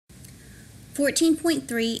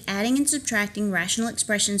14.3, adding and subtracting rational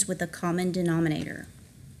expressions with a common denominator.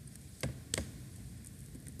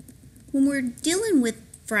 When we're dealing with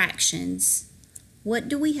fractions, what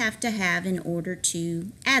do we have to have in order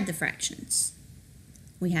to add the fractions?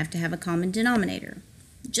 We have to have a common denominator,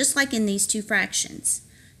 just like in these two fractions.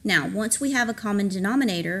 Now, once we have a common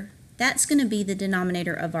denominator, that's going to be the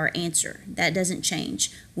denominator of our answer. That doesn't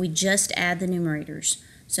change. We just add the numerators.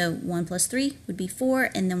 So 1 plus 3 would be 4,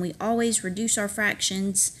 and then we always reduce our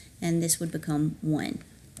fractions, and this would become 1.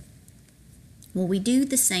 Well, we do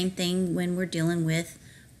the same thing when we're dealing with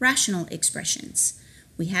rational expressions.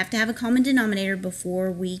 We have to have a common denominator before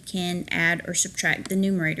we can add or subtract the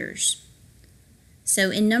numerators. So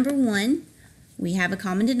in number 1, we have a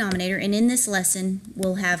common denominator, and in this lesson,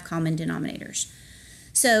 we'll have common denominators.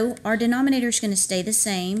 So our denominator is going to stay the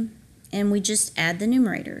same, and we just add the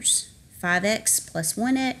numerators. 5x plus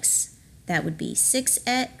 1x, that would be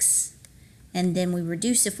 6x, and then we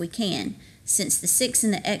reduce if we can. Since the 6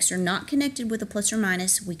 and the x are not connected with a plus or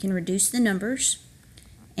minus, we can reduce the numbers,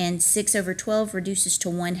 and 6 over 12 reduces to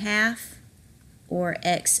 1/2, or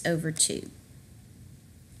x over 2.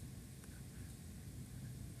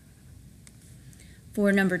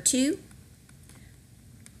 For number 2,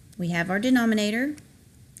 we have our denominator,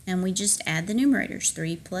 and we just add the numerators.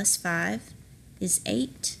 3 plus 5 is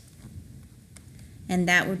 8. And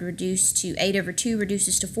that would reduce to 8 over 2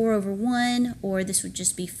 reduces to 4 over 1, or this would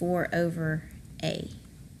just be 4 over a.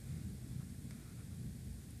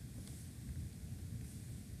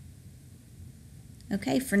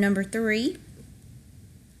 Okay, for number 3,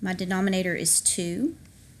 my denominator is 2.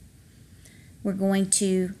 We're going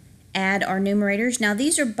to add our numerators. Now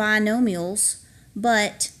these are binomials,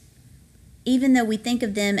 but even though we think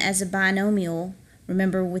of them as a binomial,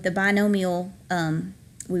 remember with a binomial,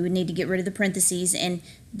 we would need to get rid of the parentheses, and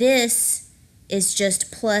this is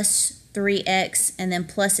just plus 3x and then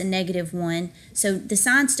plus a negative 1. So the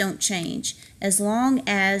signs don't change. As long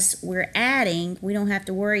as we're adding, we don't have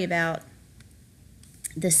to worry about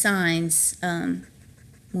the signs when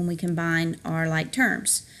we combine our like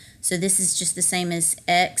terms. So this is just the same as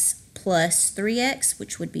x plus 3x,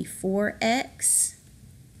 which would be 4x,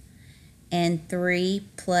 and 3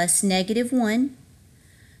 plus negative 1,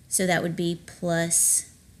 so that would be plus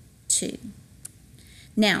 2.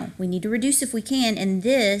 Now, we need to reduce if we can, and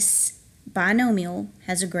this binomial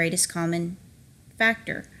has a greatest common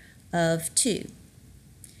factor of 2.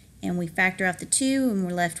 And we factor out the 2, and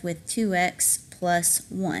we're left with 2x plus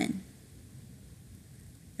 1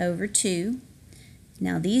 over 2.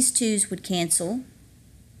 Now, these 2's would cancel,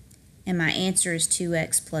 and my answer is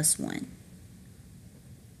 2x plus 1.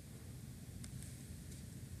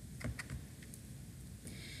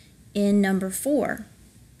 In number 4,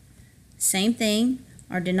 same thing.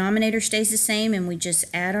 Our denominator stays the same, and we just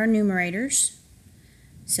add our numerators.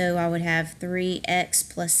 So I would have 3x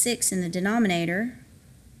plus 6 in the denominator.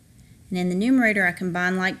 And in the numerator, I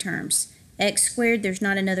combine like terms. X squared, there's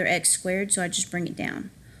not another x squared, so I just bring it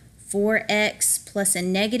down. 4x plus a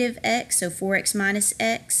negative x, so 4x minus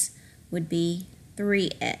x would be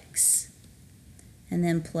 3x. And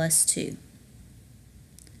then plus 2.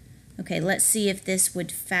 Okay, let's see if this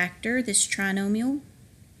would factor, this trinomial.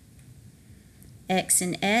 X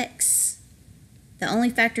and x. The only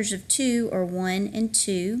factors of 2 are 1 and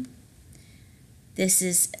 2. This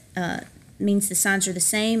is means the signs are the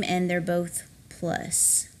same and they're both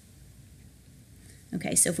plus.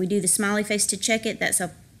 Okay, so if we do the smiley face to check it, that's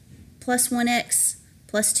a plus 1x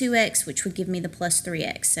plus 2x, which would give me the plus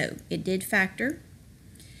 3x. So it did factor.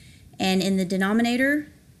 And in the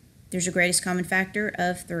denominator, there's a greatest common factor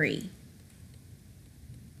of 3.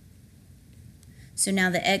 So now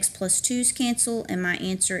the x plus 2's cancel, and my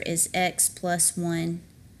answer is x plus 1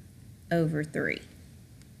 over 3.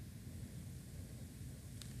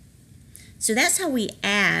 So that's how we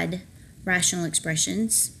add rational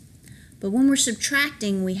expressions. But when we're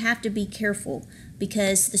subtracting, we have to be careful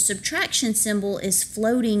because the subtraction symbol is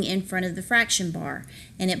floating in front of the fraction bar,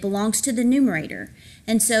 and it belongs to the numerator.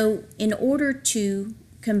 And so in order to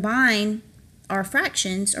combine our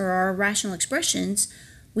fractions or our rational expressions,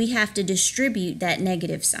 we have to distribute that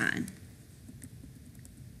negative sign.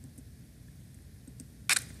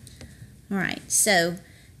 All right, so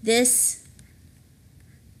this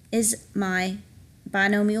is my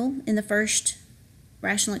binomial in the first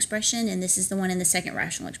rational expression, and this is the one in the second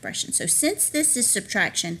rational expression. So since this is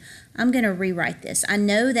subtraction, I'm going to rewrite this. I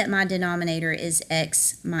know that my denominator is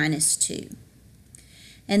x minus 2.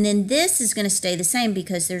 And then this is going to stay the same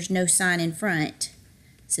because there's no sign in front.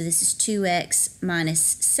 So this is 2x minus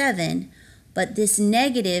 7, but this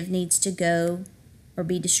negative needs to go or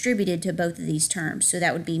be distributed to both of these terms. So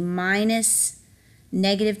that would be minus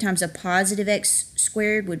negative times a positive x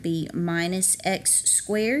squared would be minus x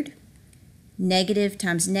squared. Negative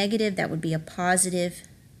times negative, that would be a positive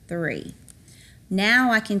 3.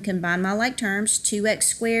 Now I can combine my like terms. 2x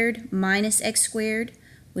squared minus x squared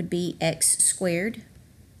would be x squared.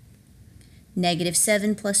 Negative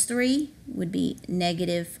 7 plus 3 would be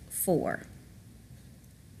negative 4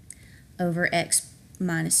 over x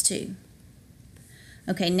minus 2.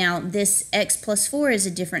 Okay, now this x plus 4 is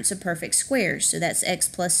a difference of perfect squares. So that's x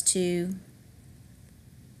plus 2,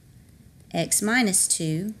 x minus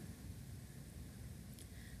 2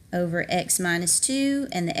 over x minus 2,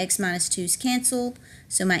 and the x minus 2's cancel.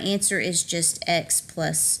 So my answer is just x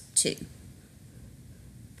plus 2.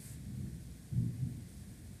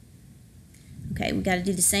 Okay, we got to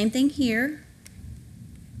do the same thing here.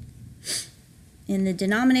 In the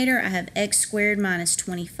denominator, I have x squared minus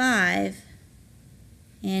 25.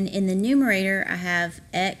 And in the numerator, I have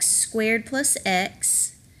x squared plus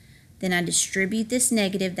x. Then I distribute this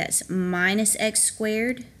negative, that's minus x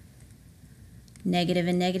squared. Negative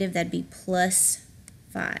and negative, that'd be plus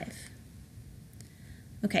 5.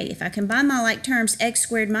 Okay, if I combine my like terms, x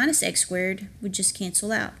squared minus x squared would just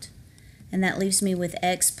cancel out. And that leaves me with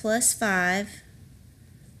x plus 5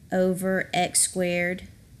 over x squared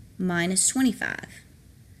minus 25.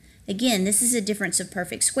 Again, this is a difference of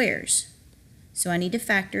perfect squares. So I need to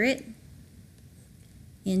factor it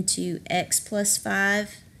into x plus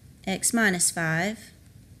 5, x minus 5.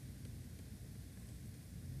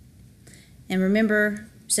 And remember,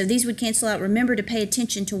 so these would cancel out. Remember to pay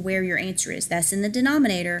attention to where your answer is. That's in the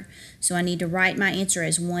denominator, so I need to write my answer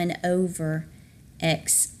as 1 over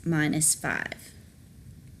x minus 5.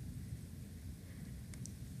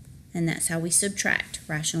 And that's how we subtract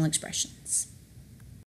rational expressions.